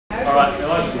Right,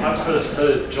 I first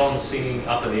heard John singing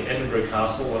up in the Edinburgh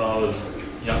Castle when I was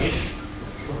youngish,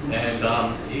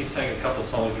 and he sang a couple of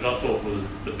songs which I thought was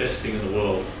the best thing in the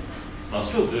world, and I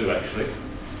still do actually.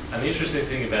 And the interesting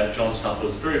thing about John's stuff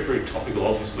was very, very topical,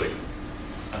 obviously,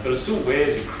 but it still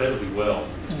wears incredibly well.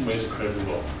 Which is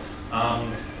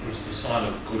the sign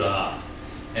of good art.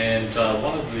 And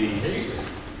one of these,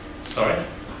 sorry.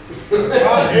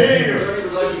 I hear you. Very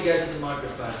like you guys to the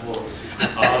microphone.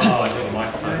 Oh, I need a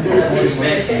microphone.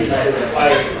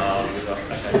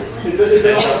 It's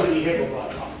an art that you have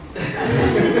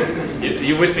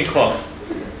You with me, Clough?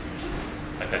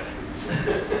 Okay.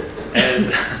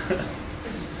 And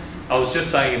I was just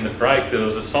saying in the break, there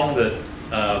was a song that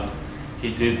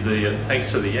he did, the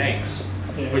Thanks to the Yanks,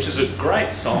 which is a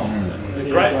great song,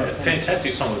 a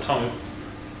fantastic song at the time,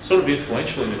 sort of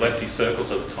influential in the lefty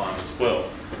circles at the time as well.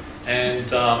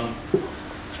 And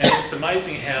it's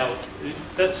amazing how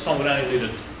that song would only need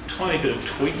a tiny bit of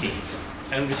tweaking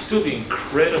and would still be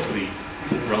incredibly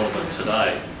relevant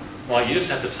today. Like, you just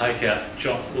have to take out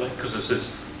John, because it says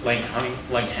Lang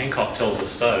Hancock tells us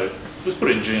so, just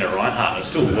put in Gina Reinhardt and it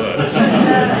still works.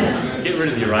 Get rid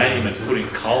of the uranium and put in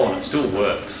coal and it still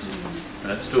works.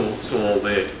 And it's still all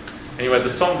there. Anyway, the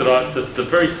song that the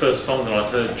very first song that I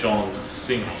heard John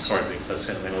sing, sorry I'm being so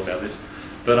sentimental about this,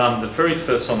 but the very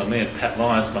first song that me and Pat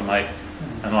Lyons, my mate,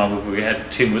 and I, we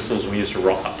had tin whistles and we used to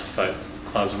rock up to folk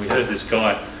clubs, and we heard this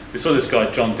guy, we saw this guy,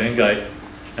 John Dengate,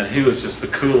 and he was just the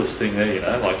coolest thing there, you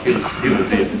know, like he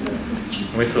was it.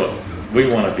 And we thought, we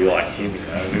want to be like him, you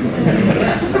know.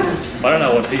 I don't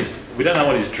know we don't know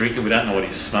what he's drinking, we don't know what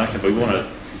he's smoking, but we want to,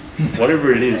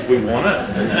 whatever it is, we want it,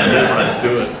 and we want to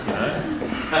do it, you know.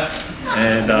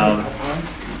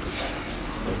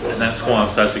 And that's why I'm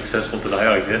so successful today,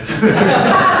 I guess.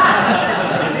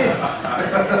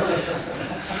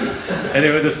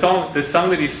 Anyway, the song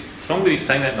that he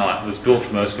sang that night was Bill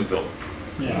from Erskineville.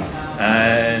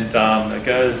 And it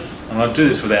goes, and I do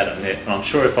this without a net, and I'm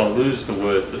sure if I lose the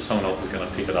words that someone else is going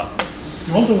to pick it up.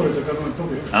 You want the words, I don't want to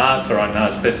talk about it. Ah, it's all right. No,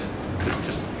 it's best.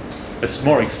 Just it's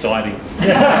more exciting.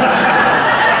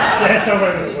 Yeah, don't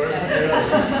worry about the words.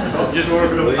 Not just sure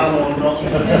if it'll come or not.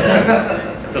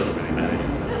 It doesn't really matter.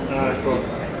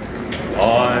 I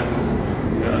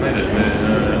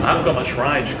haven't got much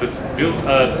range because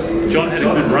John had a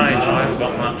good range. I haven't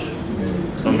got much,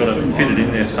 so I've got to fit it in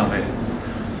there somewhere.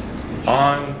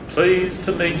 I'm pleased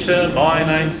to meet you. My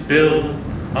name's Bill,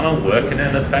 and I'm working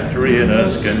in a factory in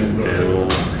Erskineville.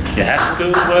 You have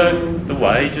to work, the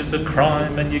wages are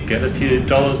crime, and you get a few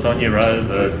dollars on your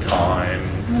overtime.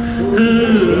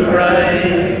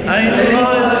 Hooray, ain't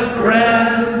life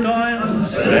grand? I'm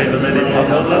saving a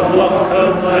deposit of block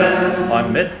of land. I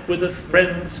met with a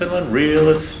friend selling real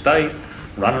estate,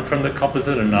 running from the coppers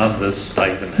in another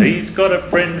state, and he's got a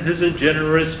friend who's a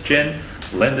generous gent,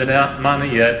 lending out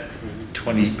money at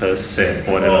 20%,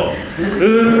 whatever.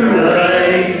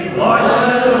 Hooray,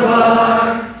 life's a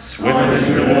lark, swimming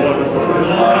in the water for a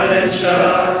lion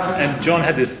shark. And John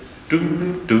had this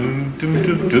dum dum dum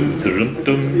dum dum dum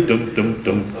dum dum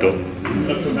dum dum.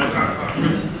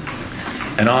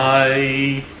 And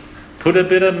I put a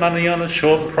bit of money on a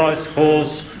short-priced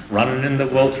horse, running in the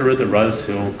welter of the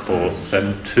Rosehill course,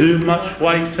 and too much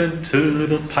weight and too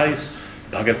little pace.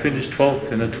 Bugger finished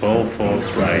 12th in a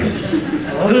 12-horse race.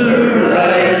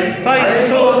 Hooray,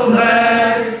 faithful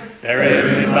lad,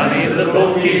 bury my money in the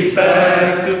bookie's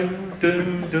bag. Dum,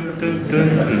 dum, dum, dum, dum,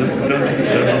 dum, dum,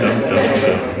 dum, dum,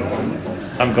 dum.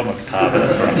 I haven't got my guitar, but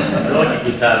that's all right. I like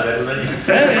your guitar better than you.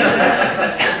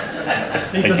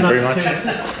 Thank you very much.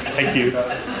 Thank you.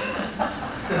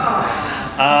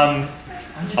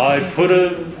 I put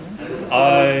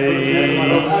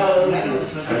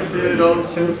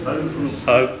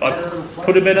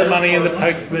a bit of money in the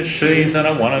poker machines and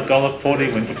I won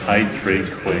 $1.40 when he paid 3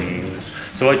 queens.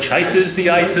 So I chases the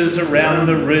aces around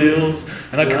the reels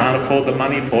and I can't afford the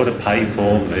money to pay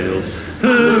for meals.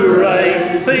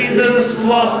 Hooray, feed the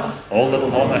sloth, all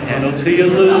upon the handle till you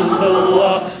lose the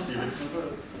lot.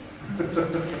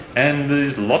 And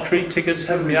these lottery tickets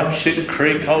have me up shit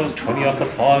creek. I was 20 off a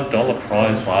 $5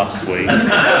 prize last week.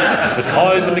 The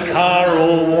tyres of my car are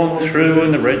all worn through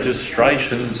and the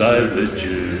registration's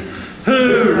overdue.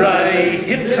 Hooray,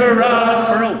 hip hurrah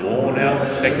for a worn out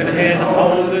second-hand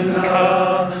Holden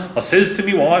car. I says to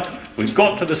my wife, we've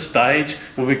got to the stage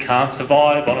where we can't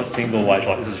survive on a single wage.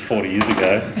 Like, this is 40 years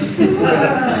ago.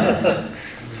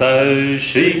 So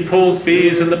she pulls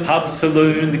beers in the pub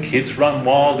saloon, the kids run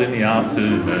wild in the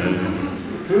afternoon.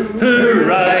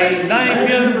 Hooray, name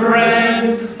your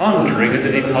brand, I'm drinking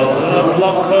to deposit a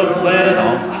block of land.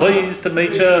 I'm pleased to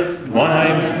meet you, my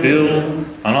name's Bill,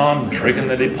 and I'm drinking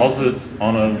the deposit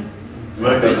on a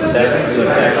Work on the sack.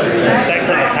 Sack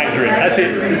from the factory. That's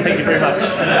it. Thank you very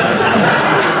much.